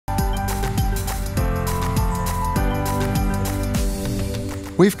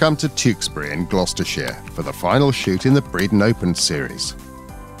We've come to Tewkesbury in Gloucestershire for the final shoot in the Breedon Open series.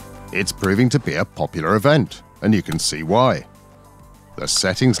 It's proving to be a popular event, and you can see why. The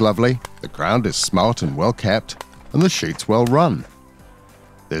setting's lovely, the ground is smart and well kept, and the shoot's well run.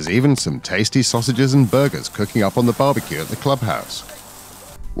 There's even some tasty sausages and burgers cooking up on the barbecue at the clubhouse.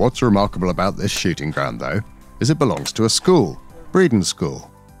 What's remarkable about this shooting ground, though, is it belongs to a school, Breedon School.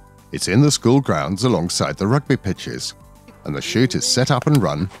 It's in the school grounds alongside the rugby pitches, and the shoot is set up and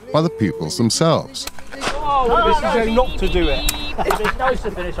run by the pupils themselves. Oh, this is how not to do it. It's nice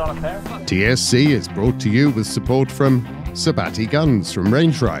to finish on a pair. TSC is brought to you with support from Sabati Guns from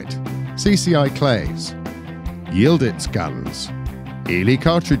Rangerite, CCI Clays, Yieldits Guns, Ely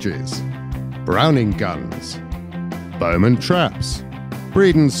Cartridges, Browning Guns, Bowman Traps,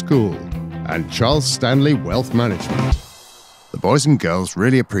 Breedon School, and Charles Stanley Wealth Management. The boys and girls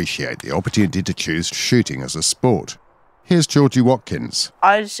really appreciate the opportunity to choose shooting as a sport. Here's Georgie Watkins.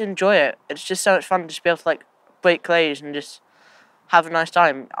 I just enjoy it. It's just so much fun to just be able to break clays and just have a nice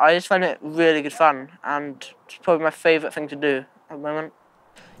time. I just find it really good fun, and it's probably my favourite thing to do at the moment.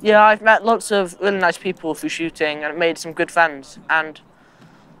 Yeah, I've met lots of really nice people through shooting and made some good friends, and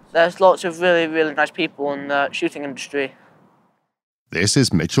there's lots of really, really nice people in the shooting industry. This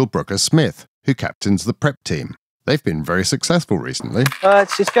is Mitchell Brooker-Smith, who captains the prep team. They've been very successful recently.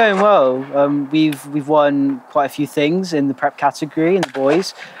 It's going well. We've won quite a few things in the prep category in the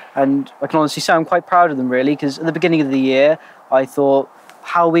boys, and I can honestly say I'm quite proud of them really, because at the beginning of the year I thought,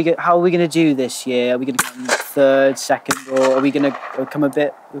 how are we going to do this year? Are we going to come third, second, or are we going to come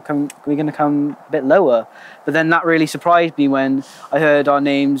a bit lower? But then that really surprised me when I heard our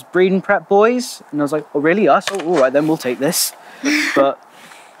names, Breedon Prep Boys, and I was like, oh really, us? Oh, all right then, we'll take this. But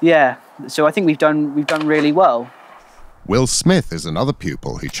yeah, so I think we've done really well. Will Smith is another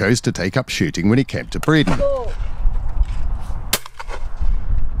pupil who chose to take up shooting when he came to Breedon.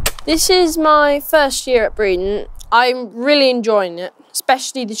 This is my first year at Breedon. I'm really enjoying it,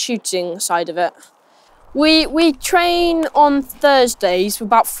 especially the shooting side of it. We train on Thursdays for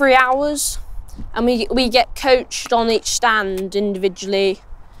about 3 hours, and we get coached on each stand individually,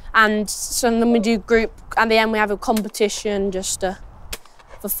 and so then we do group. At the end we have a competition just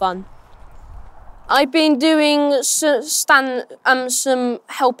for fun. I've been doing some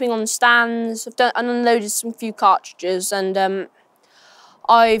helping on stands. I've unloaded some few cartridges, and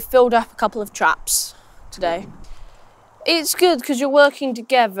I filled up a couple of traps today. It's good because you're working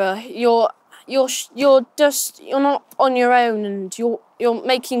together. You're not on your own, and you're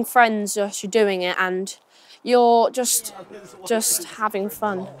making friends as you're doing it, and you're just having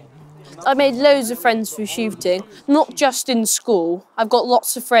fun. I made loads of friends through shooting, not just in school. I've got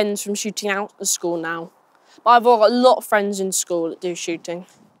lots of friends from shooting out of school now. But I've got a lot of friends in school that do shooting.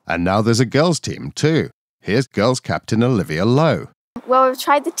 And now there's a girls' team too. Here's girls' captain Olivia Lowe. Well, we've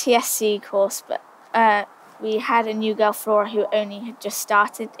tried the TSC course, but we had a new girl, Flora, who only had just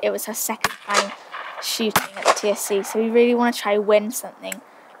started. It was her second time shooting at the TSC, so we really want to try win something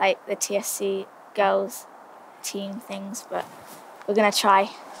like the TSC girls team things, but we're going to try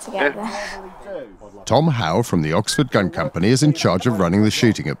to get there. Tom Howe from the Oxford Gun Company is in charge of running the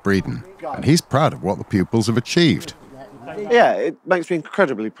shooting at Breedon, and he's proud of what the pupils have achieved. Yeah, it makes me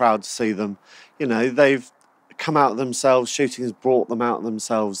incredibly proud to see them. You know, they've come out of themselves, shooting has brought them out of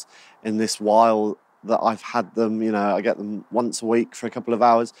themselves in this while that I've had them. You know, I get them once a week for a couple of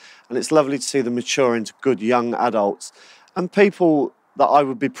hours, and it's lovely to see them mature into good young adults and people that I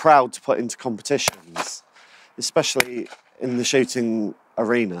would be proud to put into competitions, especially in the shooting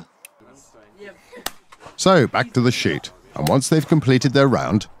arena. So back to the shoot, and once they've completed their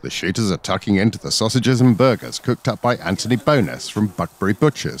round, the shooters are tucking into the sausages and burgers cooked up by Anthony Bowness from Buckbury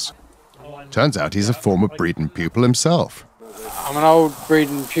Butchers. Turns out he's a former Breedon pupil himself. I'm an old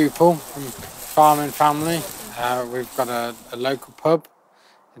Breedon pupil from farming family. We've got a local pub,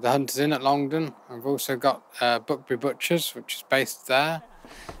 the Hunters Inn at Longdon. We've also got Buckbury Butchers, which is based there.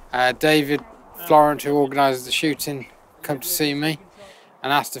 David Florent, who organises the shooting, come to see me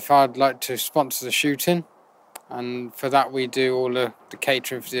and asked if I'd like to sponsor the shooting, and for that we do all the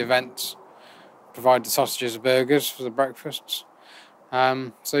catering for the events, provide the sausages and burgers for the breakfasts.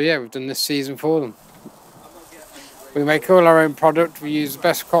 So yeah, we've done this season for them. We make all our own product. We use the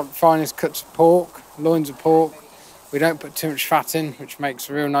best finest cuts of pork, loins of pork. We don't put too much fat in, which makes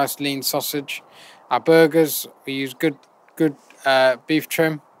a real nice lean sausage. Our burgers, we use good beef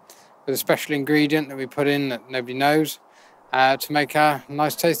trim with a special ingredient that we put in that nobody knows, to make our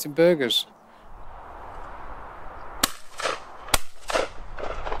nice tasting burgers.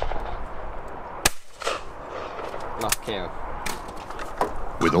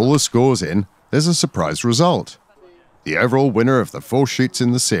 With all the scores in, there's a surprise result. The overall winner of the 4 shoots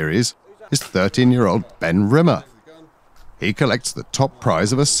in the series is 13-year-old Ben Rimmer. He collects the top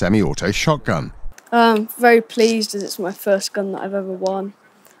prize of a semi-auto shotgun. Very pleased as it's my first gun that I've ever won,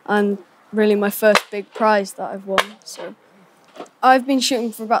 and really my first big prize that I've won. So I've been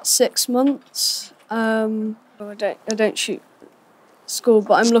shooting for about 6 months. I don't shoot at school,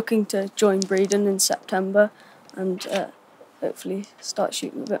 but I'm looking to join Breedon in September and hopefully start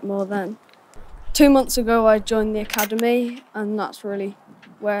shooting a bit more then. 2 months ago I joined the academy, and that's really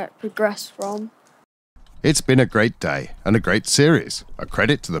where it progressed from. It's been a great day and a great series, a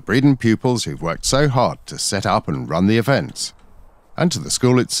credit to the Breedon pupils who've worked so hard to set up and run the events, and to the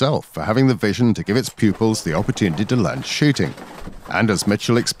school itself for having the vision to give its pupils the opportunity to learn shooting. And as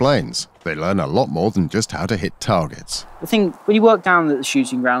Mitchell explains, they learn a lot more than just how to hit targets. I think when you work down at the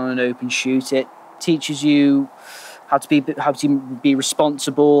shooting ground on an open shoot, it teaches you how to be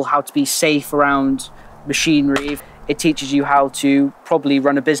responsible, how to be safe around machinery. It teaches you how to probably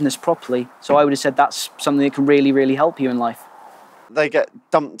run a business properly. So I would have said that's something that can really, really help you in life. They get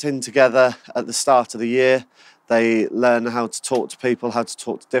dumped in together at the start of the year. They learn how to talk to people, how to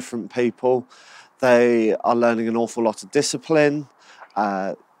talk to different people. They are learning an awful lot of discipline.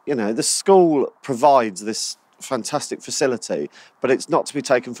 You know, the school provides this fantastic facility, but it's not to be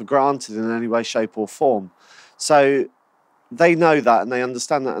taken for granted in any way, shape or form. So they know that and they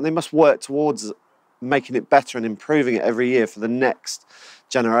understand that, and they must work towards making it better and improving it every year for the next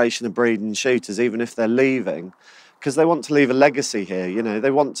generation of Breedon shooters, even if they're leaving, because they want to leave a legacy here. You know,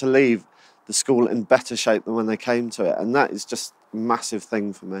 they want to leave the school in better shape than when they came to it, and that is just a massive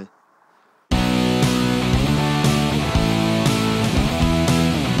thing for me.